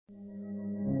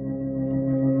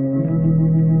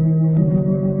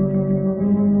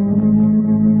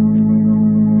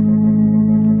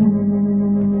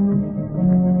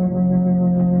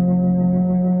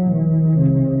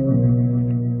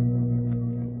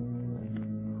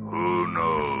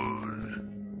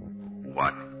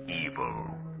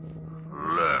evil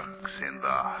lurks in the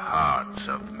hearts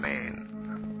of men.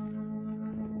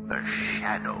 The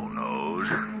shadow knows.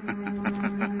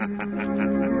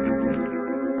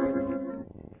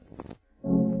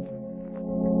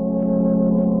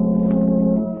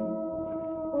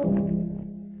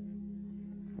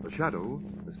 The Shadow,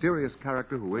 mysterious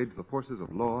character who aids the forces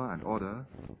of law and order,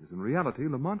 is in reality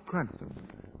Lamont Cranston,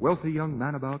 wealthy young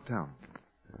man about town.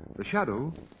 The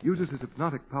Shadow uses his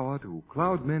hypnotic power to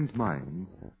cloud men's minds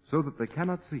so that they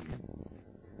cannot see him.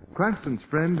 Cranston's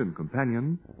friend and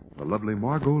companion, the lovely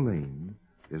Margot Lane,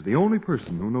 is the only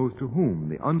person who knows to whom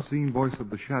the unseen voice of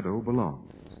the Shadow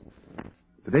belongs.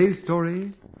 Today's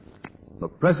story, The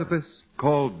Precipice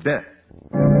Called Death.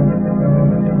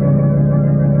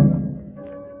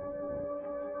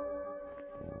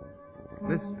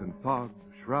 Mist and fog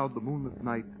shroud the moonless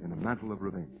night in a mantle of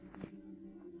revenge.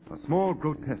 A small,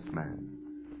 grotesque man,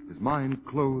 his mind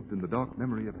clothed in the dark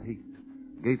memory of hate,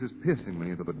 gazes piercingly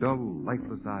into the dull,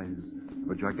 lifeless eyes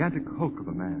of a gigantic hulk of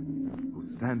a man who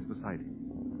stands beside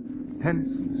him. Tense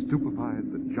and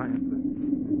stupefied, the giant listens.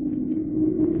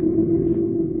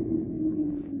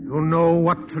 You know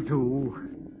what to do.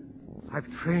 I've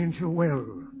trained you well.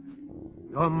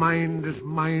 Your mind is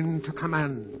mine to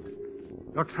command.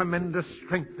 Your tremendous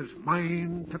strength is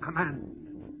mine to command.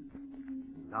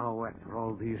 Now, after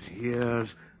all these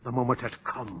years, the moment has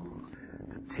come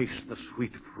to taste the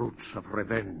sweet fruits of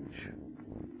revenge.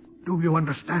 Do you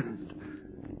understand?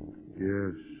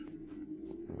 Yes.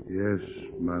 Yes,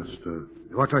 Master.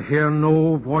 You are to hear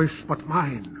no voice but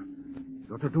mine.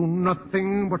 You are to do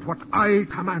nothing but what I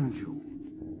command you.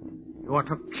 You are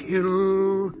to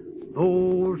kill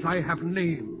those I have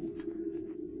named.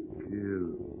 Kill.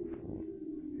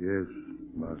 Yes,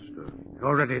 Master.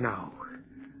 You're ready now.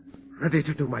 Ready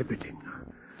to do my bidding.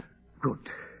 Good.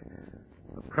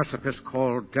 The precipice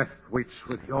called Death waits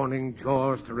with yawning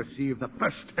jaws to receive the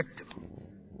first victim.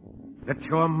 Let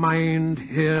your mind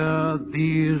hear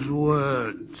these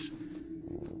words.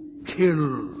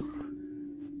 Kill.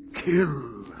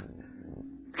 Kill.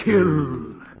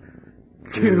 Kill.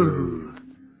 Kill.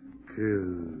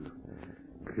 Kill.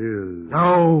 Kill.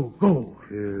 Now go.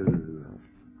 Kill.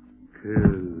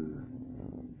 Kill.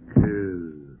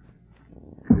 Kill.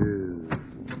 Kill.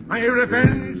 My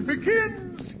revenge begins.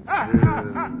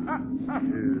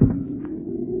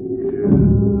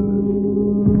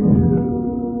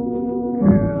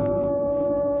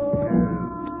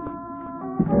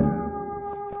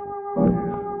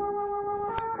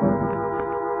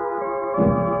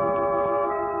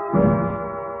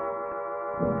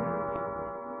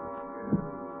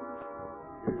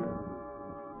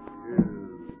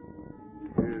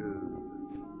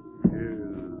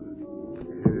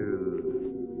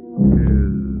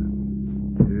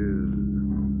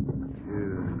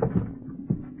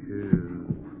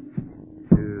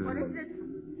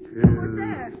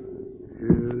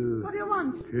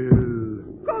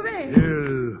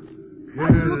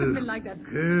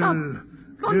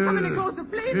 Don't come any closer,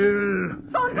 please.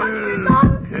 Don't touch me,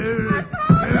 don't.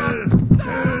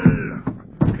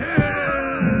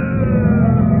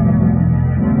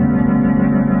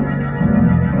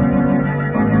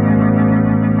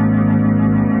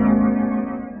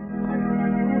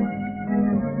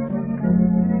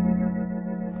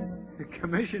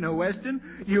 Commissioner Weston,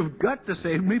 you've got to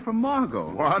save me from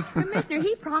Margot. What? Commissioner,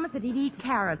 he promised that he'd eat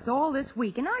carrots all this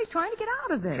week, and now he's trying to get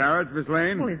out of this. Carrots, Miss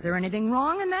Lane? Well, is there anything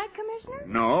wrong in that, Commissioner?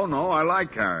 No, I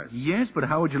like carrots. Yes, but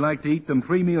how would you like to eat them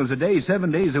 3 meals a day,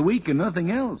 7 days a week, and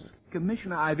nothing else?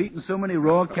 Commissioner, I've eaten so many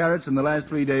raw carrots in the last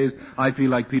 3 days, I feel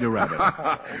like Peter Rabbit.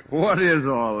 What is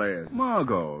all this?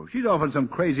 Margot, she's off on some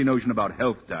crazy notion about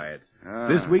health diets.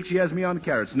 This week she has me on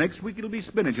carrots. Next week it'll be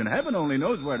spinach, and heaven only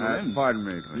knows where it'll end. Pardon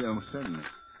me. Yeah, certainly.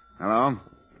 Hello?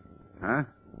 Huh?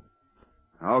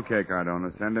 Okay,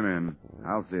 Cardona, send him in.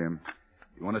 I'll see him.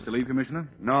 You want us to leave, Commissioner?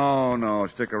 No,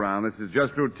 stick around. This is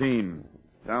just routine.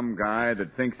 Some guy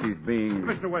that thinks he's being...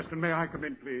 Mr. Weston, may I come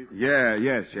in, please?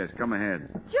 Yes, come ahead.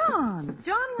 John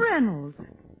Reynolds.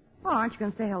 Well, aren't you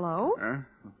going to say hello? Huh?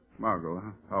 Margot,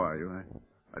 how are you?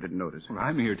 I didn't notice. Well,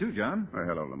 I'm here too, John. Well,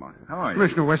 hello, Lamont. How are you?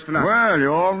 Commissioner Weston, Well,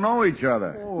 you all know each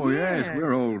other. Oh, yes,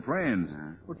 we're old friends.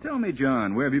 Well, tell me,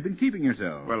 John, where have you been keeping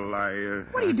yourself? Well,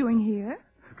 What are you doing here?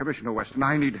 Commissioner Weston,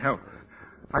 I need help.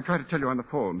 I tried to tell you on the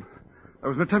phone. There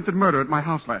was an attempted murder at my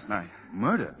house last night.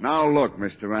 Murder? Now, look,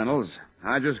 Mr. Reynolds.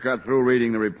 I just got through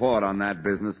reading the report on that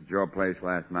business at your place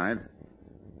last night.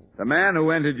 The man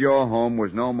who entered your home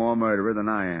was no more murderer than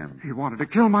I am. He wanted to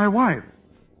kill my wife.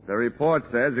 The report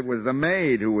says it was the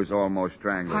maid who was almost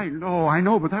strangled. I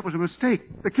know, but that was a mistake.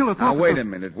 The killer thought... Now, wait a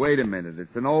minute.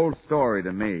 It's an old story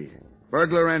to me.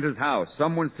 Burglar enters house.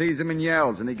 Someone sees him and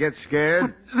yells, and he gets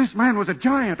scared. But this man was a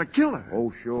giant, a killer.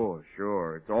 Oh,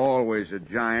 sure. It's always a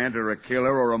giant or a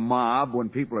killer or a mob when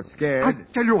people are scared.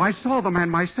 I tell you, I saw the man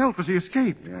myself as he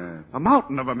escaped. Yeah. A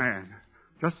mountain of a man.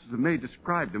 Just as the maid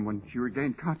described him when she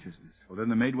regained consciousness. Well, then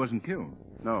the maid wasn't killed.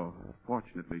 No,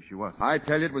 fortunately, she wasn't. I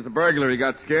tell you, it was the burglar. He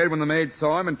got scared when the maid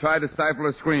saw him and tried to stifle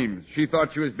her screams. She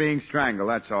thought she was being strangled,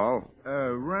 that's all.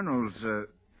 Reynolds,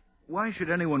 why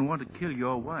should anyone want to kill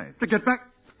your wife? To get back...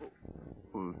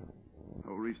 Well,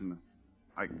 no reason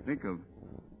I can think of.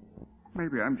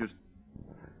 Maybe I'm just...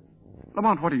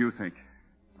 Lamont, what do you think?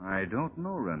 I don't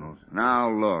know, Reynolds.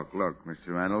 Now, look, Mr.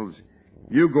 Reynolds.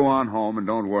 You go on home and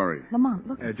don't worry. Lamont,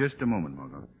 look. Just a moment,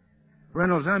 Margot.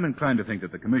 Reynolds, I'm inclined to think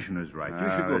that the commissioner's right. You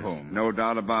should go There's home. No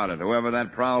doubt about it. Whoever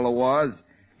that prowler was,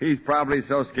 he's probably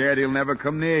so scared he'll never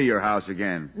come near your house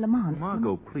again. Lamont.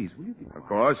 Margot, please, will you be quiet? Of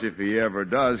course, if he ever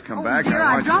does come Oh, back... dear,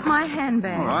 I dropped my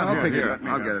handbag. Oh, I'll pick it here, up. let me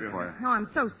I'll help get you. it for you. No, I'm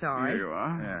so sorry. Here you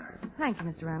are. Yeah. Thank you,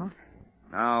 Mr. Reynolds.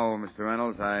 Now, Mr.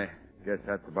 Reynolds, I guess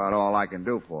that's about all I can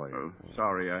do for you. Oh,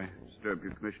 sorry I disturbed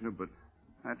you, Commissioner, but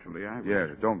naturally I... Yeah,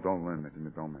 don't limit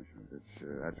it. Don't mention it.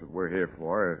 That's what we're here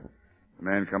for. If the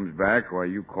man comes back, why,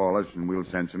 you call us and we'll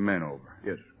send some men over.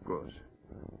 Yes, of course.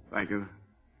 Thank you.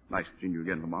 Nice seeing you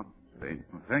again, Lamont. Stay.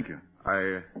 Well, thank you.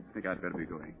 I think I'd better be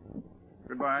going.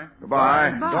 Goodbye.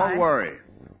 Goodbye. Goodbye. Don't worry.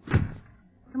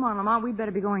 Come on, Lamont, we'd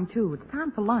better be going, too. It's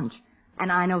time for lunch.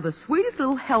 And I know the sweetest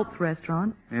little health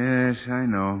restaurant. Yes, I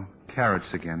know.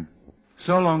 Carrots again.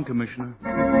 So long, Commissioner.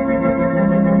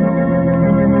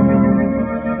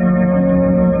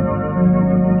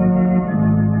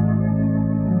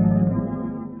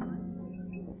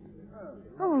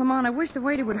 Oh, Lamont, I wish the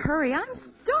waiter would hurry. I'm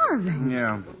starving.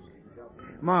 Yeah.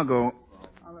 Margot,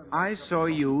 I saw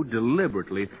you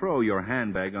deliberately throw your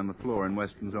handbag on the floor in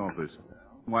Weston's office.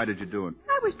 Why did you do it?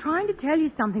 I was trying to tell you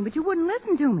something, but you wouldn't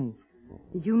listen to me.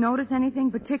 Did you notice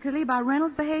anything particularly about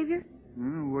Reynolds' behavior?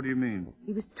 What do you mean?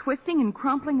 He was twisting and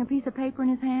crumpling a piece of paper in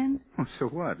his hands. Oh, so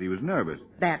what? He was nervous.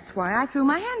 That's why I threw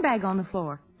my handbag on the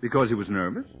floor. Because he was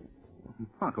nervous?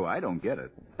 Margot, I don't get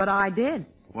it. But I did.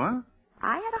 What?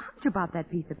 I had a hunch about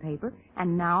that piece of paper,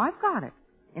 and now I've got it.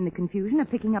 In the confusion of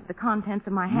picking up the contents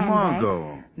of my handbag,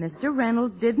 Margot. Mr.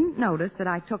 Reynolds didn't notice that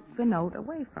I took the note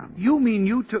away from him. You mean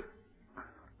you took...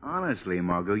 Honestly,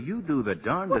 Margot, you do the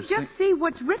darndest Well, just see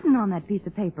what's written on that piece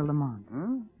of paper, Lamont.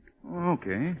 Huh?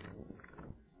 Okay.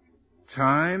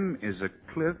 Time is a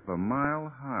cliff a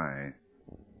mile high.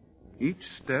 Each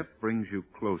step brings you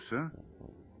closer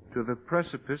to the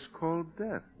precipice called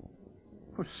death.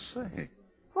 Oh, say,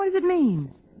 What does it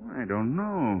mean? I don't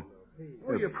know.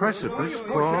 The precipice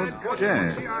called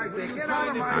death.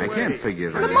 I can't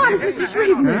figure that. Lamont, it's Mr.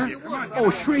 Shrevey. Huh?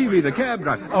 Oh, Shrevey, the cab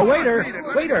driver. Oh, waiter.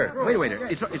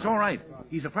 It's all right.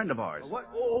 He's a friend of ours. What?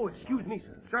 Oh, excuse me,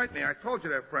 sir. Certainly. I told you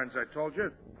they're friends, I told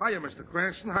you. Hiya, Mr.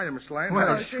 Cranston. Hiya, Miss Lane. Well,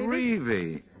 Hello, Shrevey.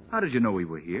 Shrevey. How did you know we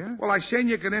were here? Well, I seen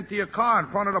you get into your car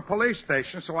in front of the police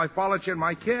station, so I followed you in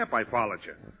my cab. I followed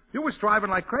you. You was driving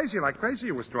like crazy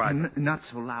you was driving. Not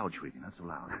so loud, Shrevey, not so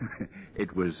loud.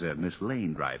 It was Miss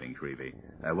Lane driving, Shrevey.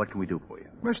 What can we do for you?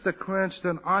 Mr.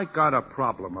 Cranston, I got a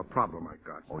problem I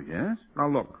got. Oh, yes? Now,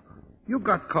 look, you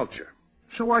got culture.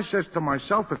 So I says to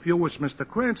myself, if you was Mr.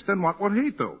 Cranston, what would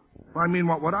he do? I mean,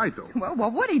 what would I do? Well,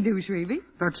 what would he do, Shrevey?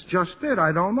 That's just it.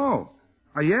 I don't know.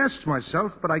 I asked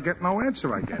myself, but I get no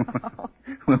answer, I get.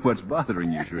 Well, what's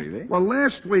bothering you, Shrevey? Well,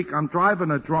 last week I'm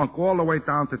driving a drunk all the way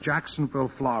down to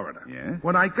Jacksonville, Florida. Yes?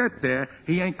 When I get there,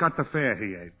 he ain't got the fare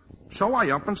he ate. So I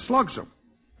up and slugs him.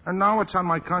 And now it's on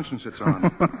my conscience it's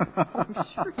on.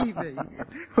 Shrevey.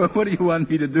 Well, what do you want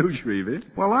me to do, Shrevey?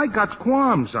 Well, I got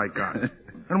qualms, I got.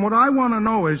 And what I want to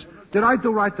know is, did I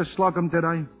do right to slug him, did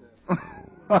I?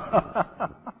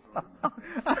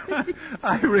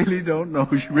 I really don't know,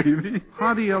 Shrevey.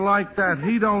 How do you like that?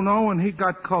 He don't know and he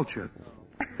got culture.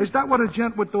 Is that what a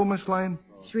gent would do, Miss Lane?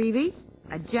 Shrevey,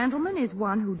 a gentleman is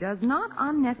one who does not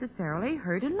unnecessarily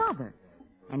hurt another.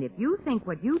 And if you think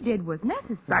what you did was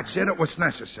necessary... That's it, it was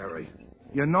necessary.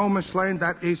 You know, Miss Lane,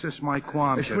 that eases my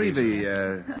qualms.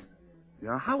 Shrevey,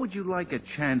 how would you like a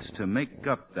chance to make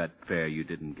up that fare you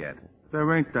didn't get?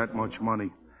 There ain't that much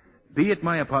money. Be at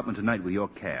my apartment tonight with your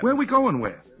cab. Where we going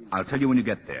with? I'll tell you when you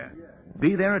get there.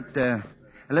 Be there at,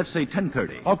 let's say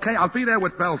 10:30. Okay, I'll be there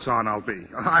with bells on, I'll be.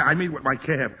 I mean with my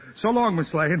cab. So long,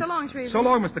 Miss Lane. So long, Shrevey. So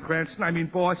long, Mr. Cranston. I mean,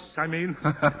 boss.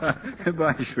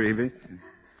 Goodbye, Shrevey.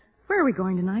 Where are we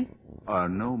going tonight?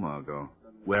 No, Margot.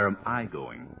 Where am I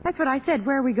going? That's what I said.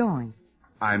 Where are we going?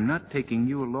 I'm not taking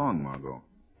you along, Margot.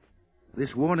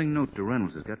 This warning note to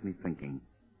Reynolds has got me thinking.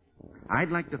 I'd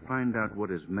like to find out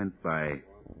what is meant by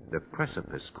the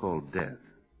precipice called death.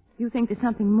 You think there's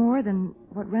something more than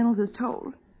what Reynolds has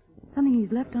told? Something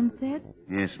he's left unsaid?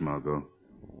 Yes, Margot.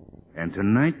 And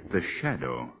tonight, the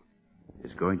Shadow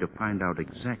is going to find out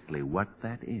exactly what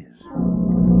that is.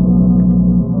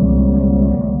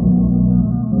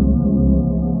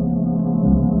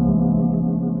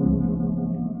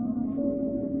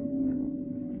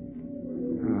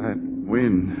 That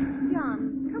wind.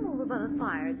 John, come over by the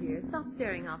fire, dear. Stop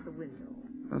staring out the window.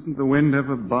 Doesn't the wind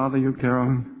ever bother you,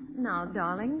 Carolyn? Now,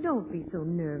 darling, don't be so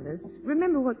nervous.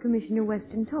 Remember what Commissioner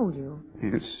Weston told you.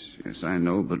 Yes, I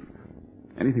know, but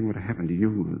anything would have happened to you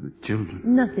or the children.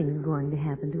 Nothing's going to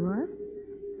happen to us.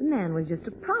 The man was just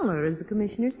a prowler, as the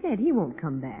commissioner said. He won't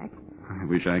come back. I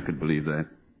wish I could believe that.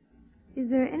 Is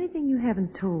there anything you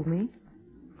haven't told me?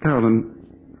 Carolyn,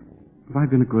 have I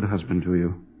been a good husband to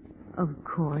you? Of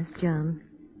course, John.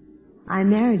 I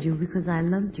married you because I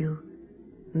loved you.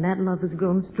 And that love has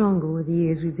grown stronger with the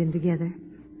years we've been together.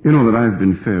 You know that I've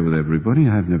been fair with everybody.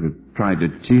 I've never tried to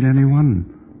cheat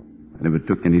anyone. I never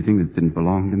took anything that didn't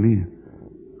belong to me.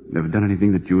 Never done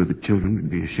anything that you or the children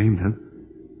would be ashamed of.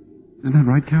 Isn't that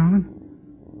right, Carolyn?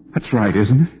 That's right,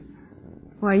 isn't it?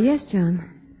 Why, yes,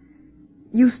 John.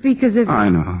 You speak as if... I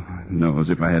know, as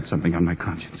if I had something on my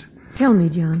conscience. Tell me,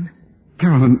 John.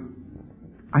 Carolyn,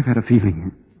 I've had a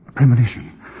feeling, a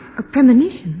premonition. A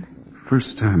premonition?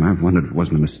 First time I've wondered if it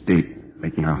wasn't a mistake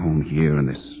making our home here in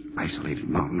this isolated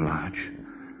mountain lodge.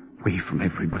 Away from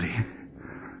everybody.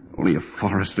 Only a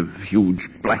forest of huge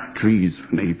black trees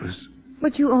for neighbors.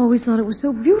 But you always thought it was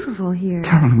so beautiful here.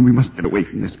 Carolyn, we must get away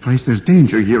from this place. There's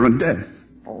danger here and death.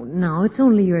 Oh, no, it's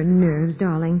only your nerves,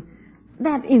 darling.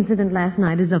 That incident last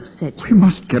night has upset you. We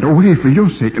must get away for your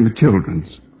sake and the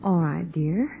children's. All right,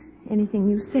 dear. Anything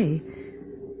you say.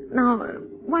 Now,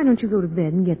 why don't you go to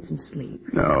bed and get some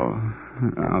sleep? No,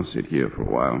 I'll sit here for a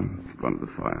while in front of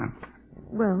the fire.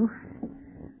 Well,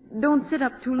 don't sit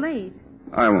up too late.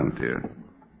 I won't, dear.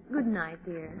 Good night,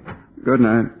 dear. Good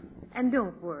night. And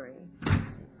don't worry.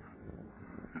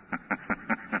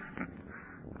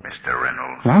 Mr.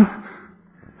 Reynolds. What?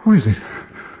 Who is it?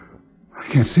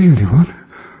 I can't see anyone.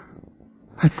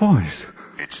 That voice.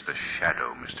 It's the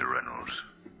Shadow, Mr. Reynolds.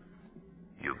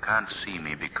 You can't see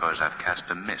me because I've cast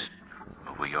a mist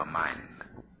over your mind.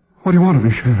 What do you want of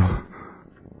me, Shadow?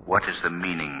 What is the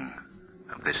meaning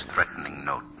of this threatening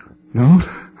note? Note?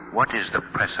 What is the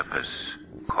precipice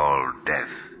called death?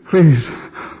 Please,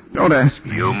 don't ask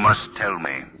me. You must tell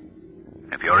me.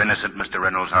 If you're innocent, Mr.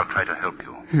 Reynolds, I'll try to help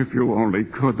you. If you only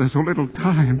could. There's so little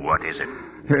time. What is it?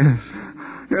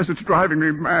 Yes, it's driving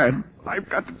me mad. I've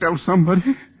got to tell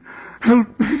somebody.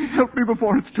 Help me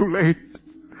before it's too late.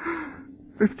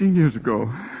 15 years ago,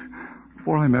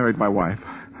 before I married my wife,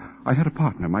 I had a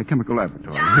partner, my chemical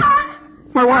laboratory.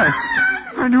 My wife!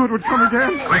 I knew it would come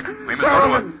again. Quick, we must go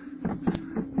to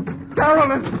her.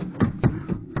 Carolyn!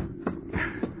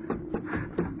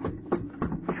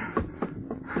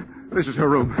 This is her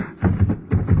room.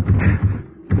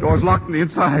 Door's locked on the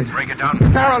inside. Break it down.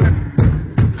 Carolyn!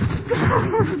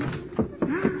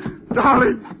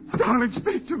 Darling,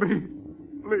 speak to me.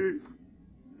 Please.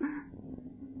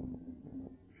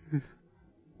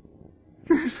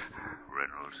 She's...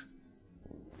 Reynolds,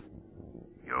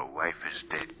 your wife is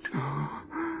dead.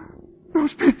 No,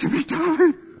 speak to me,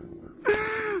 darling.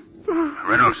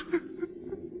 Reynolds,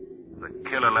 the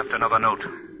killer left another note.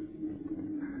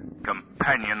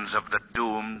 Companions of the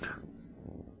doomed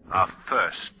are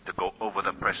first to go over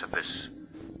the precipice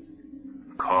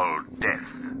called death.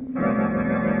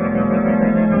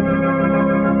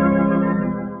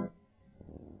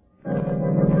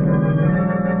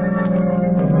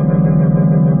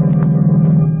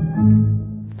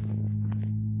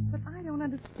 But I don't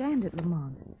understand it,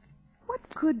 Lamont. What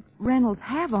could Reynolds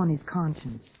have on his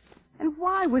conscience? And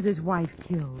why was his wife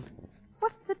killed?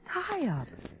 What's the tie-up?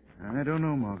 I don't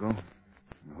know, Margot.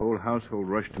 The whole household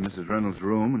rushed to Mrs. Reynolds'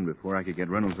 room, and before I could get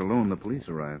Reynolds alone, the police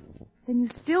arrived. Then you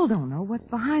still don't know what's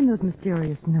behind those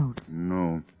mysterious notes.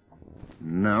 No.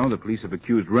 Now the police have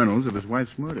accused Reynolds of his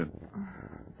wife's murder.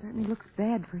 Certainly looks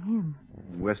bad for him.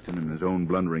 Weston, in his own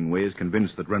blundering way, is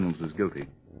convinced that Reynolds is guilty.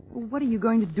 Well, what are you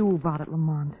going to do about it,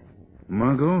 Lamont?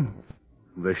 Margot,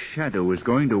 the Shadow is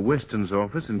going to Weston's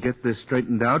office and get this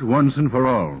straightened out once and for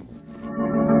all.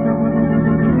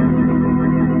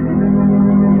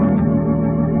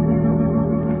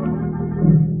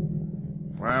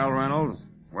 Well, Reynolds,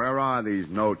 where are these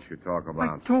notes you talk about?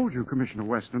 I told you, Commissioner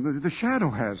Weston. The Shadow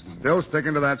has them. Still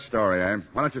sticking to that story, eh?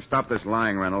 Why don't you stop this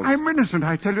lying, Reynolds? I'm innocent,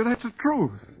 I tell you. That's the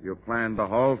truth. You planned the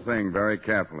whole thing very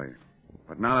carefully.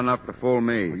 But not enough to fool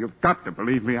me. Well, you've got to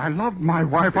believe me. I love my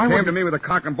wife. You came to me with a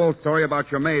cock and bull story about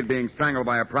your maid being strangled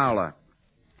by a prowler.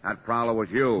 That prowler was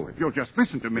you. If you'll just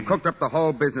listen to me. You cooked up the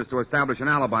whole business to establish an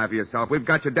alibi for yourself. We've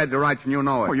got you dead to rights, and you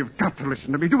know it. Oh, you've got to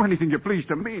listen to me. Do anything you please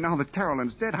to me. Now that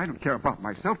Carolyn's dead, I don't care about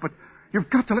myself, but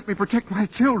you've got to let me protect my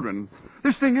children.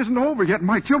 This thing isn't over yet, and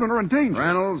my children are in danger.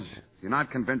 Reynolds, you're not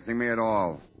convincing me at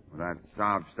all with that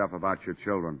sob stuff about your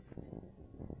children.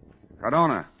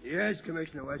 Cardona. Yes,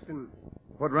 Commissioner Weston.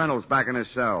 Put Reynolds back in his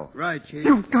cell. Right, Chief.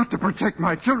 You've got to protect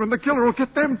my children. The killer will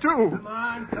get them, too. Come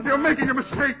on, come You're on. making a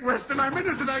mistake, Weston. I'm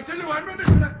innocent. I tell you, I'm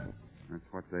innocent. That's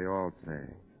what they all say.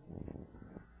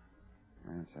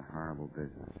 That's a horrible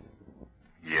business.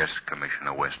 Yes,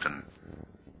 Commissioner Weston.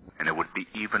 And it would be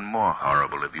even more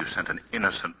horrible if you sent an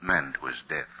innocent man to his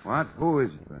death. What? Who is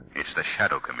it, then? It's the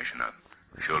Shadow, Commissioner.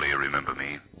 Surely you remember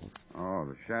me. Oh,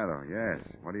 the Shadow, yes.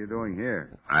 What are you doing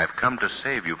here? I've come to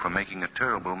save you from making a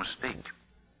terrible mistake.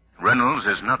 Reynolds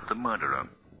is not the murderer.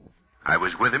 I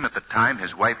was with him at the time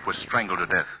his wife was strangled to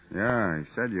death. Yeah, he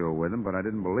said you were with him, but I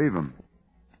didn't believe him.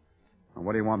 Now,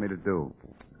 what do you want me to do?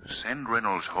 Send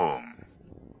Reynolds home.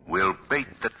 We'll bait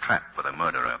the trap for the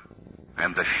murderer.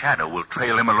 And the Shadow will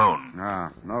trail him alone.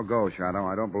 No go, Shadow.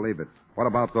 I don't believe it. What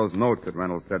about those notes that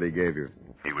Reynolds said he gave you?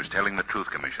 He was telling the truth,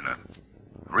 Commissioner.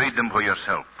 Read them for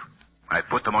yourself. I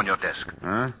put them on your desk.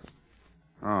 Huh?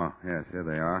 Oh, yes, here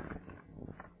they are.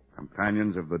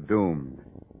 Companions of the Doomed.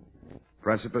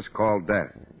 Precipice called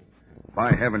Death.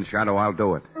 By heaven, Shadow, I'll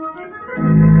do it.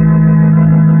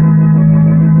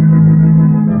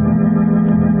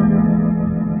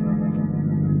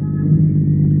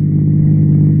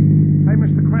 Hey,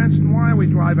 Mr. Cranston, why are we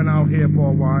driving out here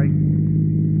for? Why?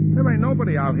 There ain't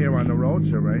nobody out here on the roads,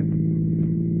 there ain't.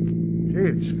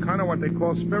 Gee, it's kind of what they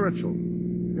call spiritual.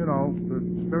 You know,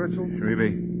 the spiritual.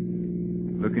 Shrevey,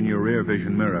 look in your rear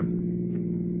vision mirror.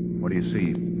 What do you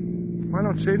see? I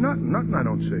don't see nothing. Nothing I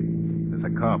don't see. There's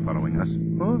a car following us.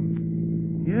 Huh?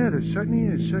 Yeah, there certainly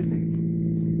is, certainly.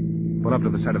 Pull up to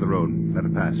the side of the road. Let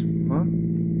it pass. Huh?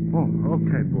 Oh,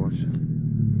 okay, boss.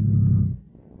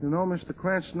 You know, Mr.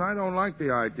 Cranston, I don't like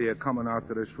the idea of coming out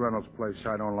to this Reynolds place.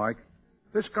 I don't like.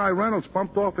 This guy Reynolds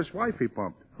bumped off his wife he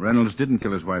bumped. Reynolds didn't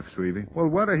kill his wife, Shrevey. Well,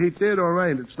 whether he did or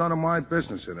ain't, it's none of my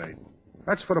business, it ain't.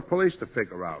 That's for the police to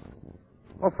figure out.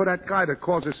 Or for that guy that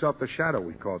calls himself the Shadow,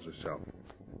 he calls himself.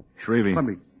 Shrevey. Let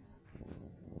me...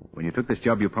 When you took this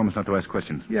job, you promised not to ask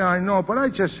questions. Yeah, I know, but I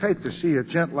just hate to see a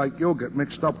gent like you get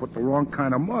mixed up with the wrong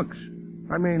kind of mugs.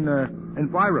 I mean,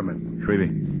 environment.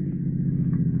 Shrevey,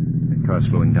 that car's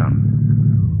slowing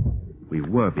down. We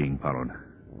were being followed.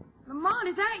 Lamont,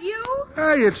 is that you?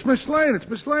 Hey, it's Miss Lane. It's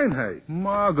Miss Lane, hey.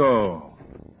 Margot,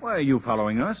 why are you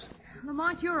following us?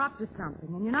 Lamont, you're up to something,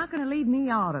 and you're not going to leave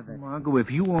me out of it. Margot, if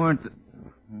you aren't...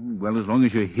 Well, as long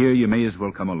as you're here, you may as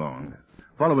well come along.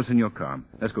 Follow us in your car.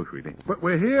 Let's go, Shrevey. But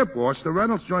we're here, boss. The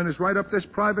Reynolds joint is right up this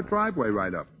private driveway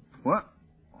right up. What?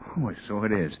 Oh, so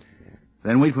it is.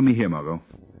 Then wait for me here, Margot.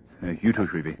 You too,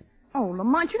 Shrevey. Oh,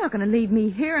 Lamont, you're not going to leave me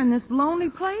here in this lonely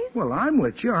place? Well, I'm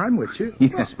with you. I'm with you.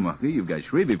 Yes, Margot, you've got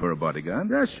Shrevey for a bodyguard.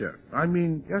 Yes, sir. I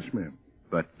mean, yes, ma'am.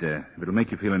 But if it'll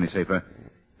make you feel any safer,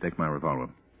 take my revolver.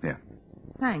 There.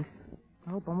 Thanks.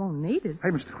 I hope I won't need it. Hey,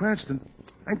 Mr. Cranston,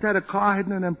 ain't that a car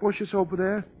hidden in them bushes over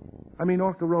there? I mean,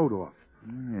 off the road off.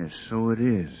 Yes, so it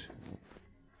is.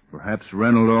 Perhaps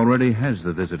Reynolds already has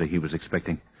the visitor he was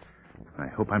expecting. I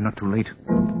hope I'm not too late.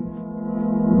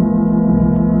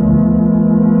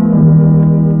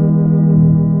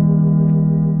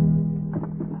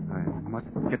 I must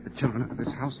get the children out of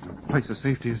this house to a place of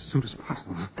safety as soon as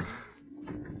possible.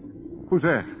 Who's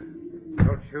there?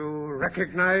 Don't you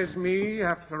recognize me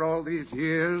after all these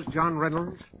years, John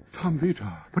Reynolds? Tom Vito.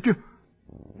 But you...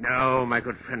 No, my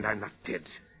good friend, I'm not dead,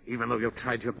 even though you've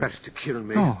tried your best to kill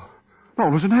me. No,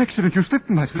 it was an accident. You slipped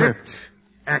in that cliff.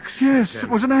 Accident? Yes, it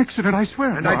was an accident, I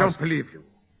swear. And I don't believe you.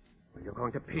 Well, you're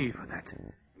going to pay for that.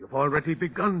 You've already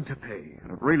begun to pay.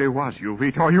 It really was you,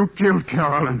 Vito. You killed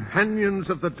Carolyn. Companions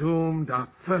of the Doomed are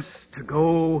first to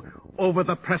go over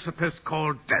the precipice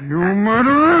called Death. You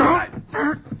murderer!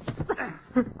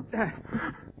 What's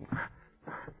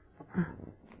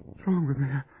wrong with me?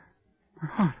 My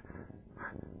heart.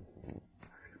 I'm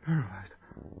paralyzed.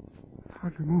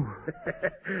 Hardly move.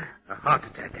 A heart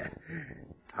attack.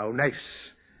 How nice.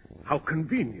 How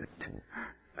convenient.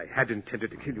 I had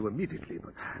intended to kill you immediately,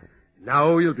 but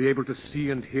now you'll be able to see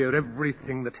and hear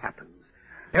everything that happens.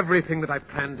 Everything that I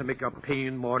plan to make your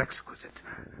pain more exquisite,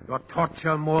 your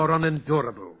torture more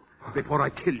unendurable, before I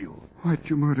kill you. Why'd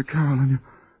you murder Carolyn?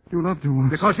 You loved her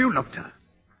once. Because you loved her.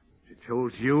 She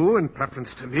chose you in preference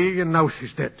to me, and now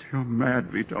she's dead. You're mad,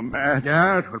 Vito, mad.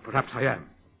 Yeah, well, perhaps I am.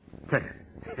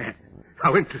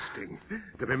 How interesting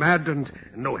to be mad and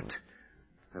know it.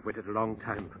 I've waited a long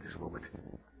time for this moment.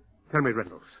 Tell me,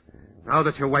 Reynolds, now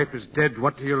that your wife is dead,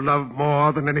 what do you love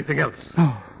more than anything else?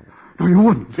 No, you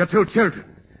wouldn't. Your 2 children.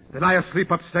 They lie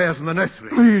asleep upstairs in the nursery.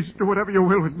 Please, do whatever you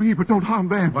will with me, but don't harm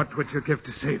them. What would you give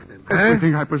to save them,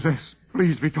 Everything I possess.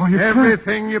 Please, Vitor, you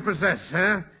Everything you possess,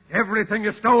 huh? Everything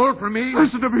you stole from me?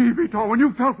 Listen to me, Vitor. When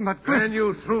you fell from that cliff... And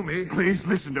you threw me? Please,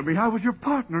 listen to me. I was your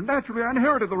partner. Naturally, I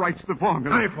inherited the rights to the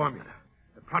formula. My formula.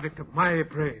 The product of my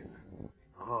brain.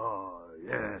 Oh,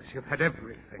 yes, you've had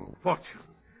everything. Fortune,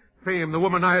 fame, the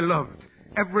woman I loved.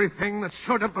 Everything that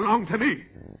should have belonged to me.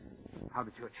 How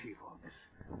did you achieve all this?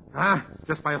 Huh?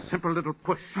 Just by a simple little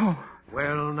push. Oh.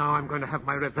 Well, now I'm going to have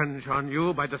my revenge on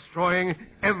you by destroying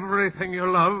everything you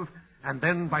love, and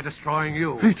then by destroying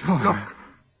you. Vitor.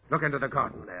 Look into the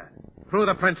garden there. Through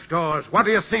the French doors. What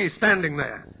do you see standing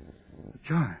there? The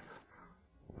giant.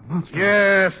 The monster.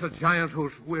 Yes, the giant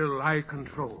whose will I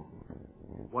control.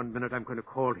 1 minute I'm going to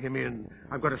call him in.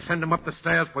 I'm going to send him up the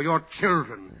stairs for your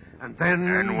children. And then...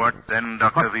 And what then,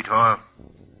 Dr. Vitor?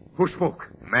 Who spoke?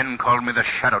 Men call me the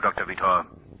Shadow, Dr. Vitor.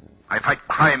 I fight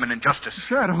crime and injustice.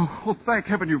 Shadow. Oh, thank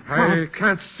heaven you've I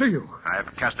can't see you.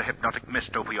 I've cast a hypnotic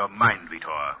mist over your mind,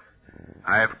 Vitor.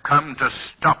 I've come to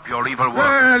stop your evil work.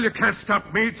 Well, you can't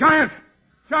stop me. Giant!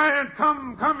 Giant,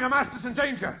 come, your master's in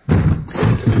danger.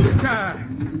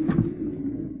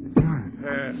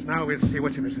 Yes, now we'll see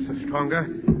which of us is stronger.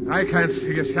 I can't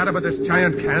see you, Shadow, but this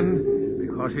giant can,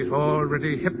 because he's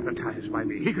already hypnotized by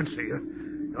me. He can see you.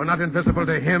 You're not invisible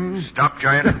to him. Stop,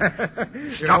 Giant.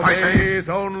 Stop, I say. It's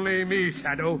only me,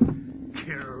 Shadow.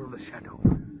 Kill the Shadow.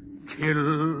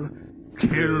 Kill.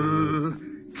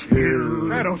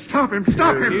 Shadow, stop him.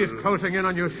 Stop him. He's closing in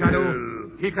on you, Shadow.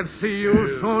 He can see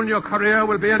you. Soon your career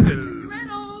will be ended. Mr.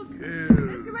 Reynolds!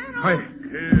 Mr. Reynolds! Hey.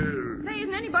 Say,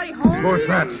 isn't anybody home? Who's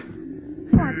that?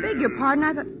 Oh, I beg your pardon.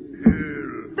 I thought...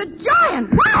 The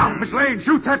giant! Wow! Miss Lane,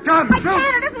 shoot that gun. I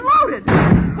can't. It isn't loaded.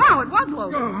 Wow, it was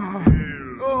loaded.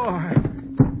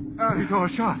 Vitor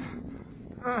shot.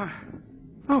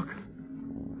 Look.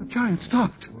 The giant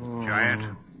stopped.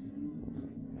 Giant,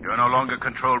 you're no longer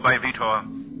controlled by Vitor.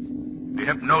 The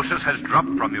hypnosis has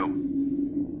dropped from you.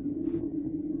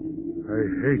 I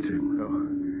hate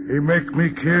him. He make me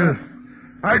kill.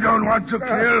 I don't want to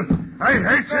kill. I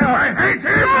hate him.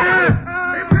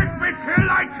 He make me kill.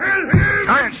 I kill him.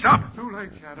 Giant, stop. Too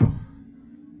late, Shadow.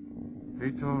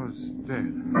 Vitor's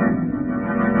dead.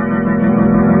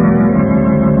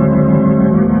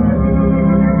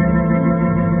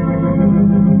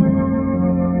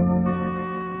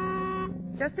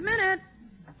 Just a minute.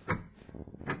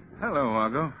 Hello,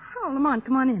 Margot. Oh, Lamont,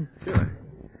 come on in. Sure.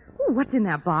 Ooh, what's in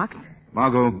that box?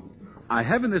 Margot, I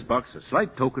have in this box a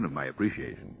slight token of my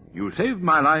appreciation. You saved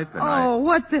my life, and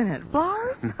What's in it?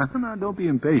 Flowers? No, don't be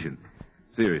impatient.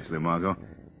 Seriously, Margot,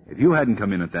 if you hadn't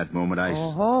come in at that moment,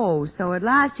 Oh, so at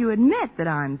last you admit that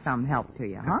I'm some help to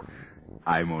you, huh?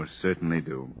 I most certainly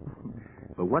do.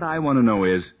 But what I want to know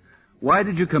is, why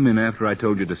did you come in after I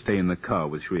told you to stay in the car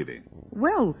with Shrevey?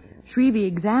 Well, Shrevey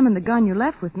examined the gun you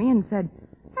left with me and said,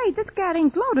 hey, this gat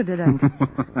ain't loaded, it ain't.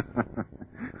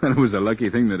 It was a lucky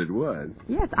thing that it was.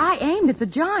 Yes, I aimed at the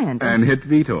giant. And hit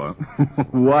Vitor.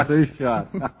 What a shot.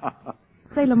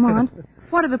 Say, Lamont,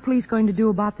 what are the police going to do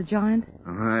about the giant?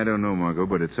 I don't know, Margot,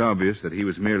 but it's obvious that he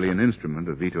was merely an instrument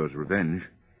of Vitor's revenge.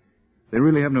 They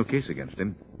really have no case against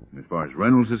him. As far as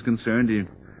Reynolds is concerned, it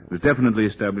was definitely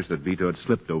established that Vitor had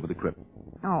slipped over the crib.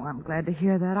 Oh, I'm glad to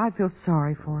hear that. I feel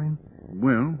sorry for him.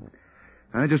 Well,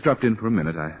 I just dropped in for a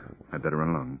minute. I'd better run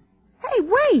along. Hey,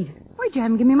 wait! Wait, you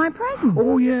haven't given me my present.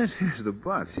 Oh, yes, here's the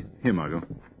box. Here, Margot.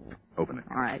 Open it.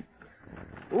 All right.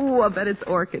 Ooh, I bet it's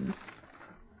orchids.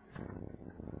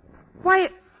 Why,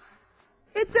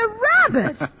 it's a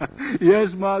rabbit!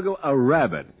 Yes, Margot, a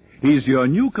rabbit. He's your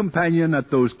new companion at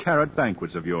those carrot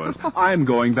banquets of yours. I'm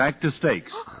going back to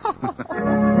steaks.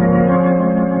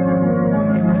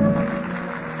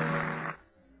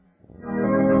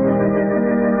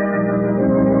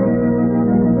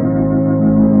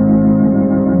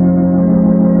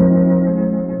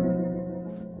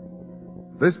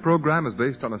 This program is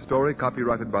based on a story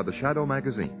copyrighted by the Shadow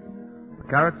magazine. The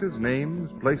characters, names,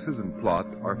 places, and plot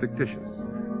are fictitious.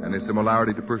 Any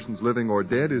similarity to persons living or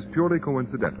dead is purely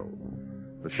coincidental.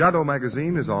 The Shadow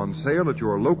magazine is on sale at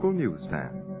your local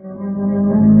newsstand.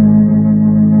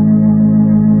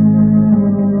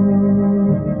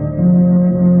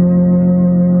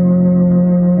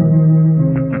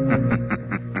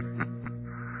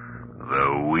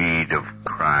 The weed of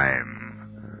crime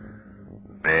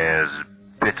bears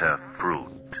bitter fruit.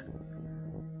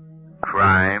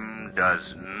 Crime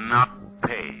does not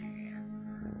pay.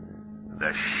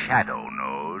 The Shadow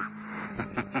knows.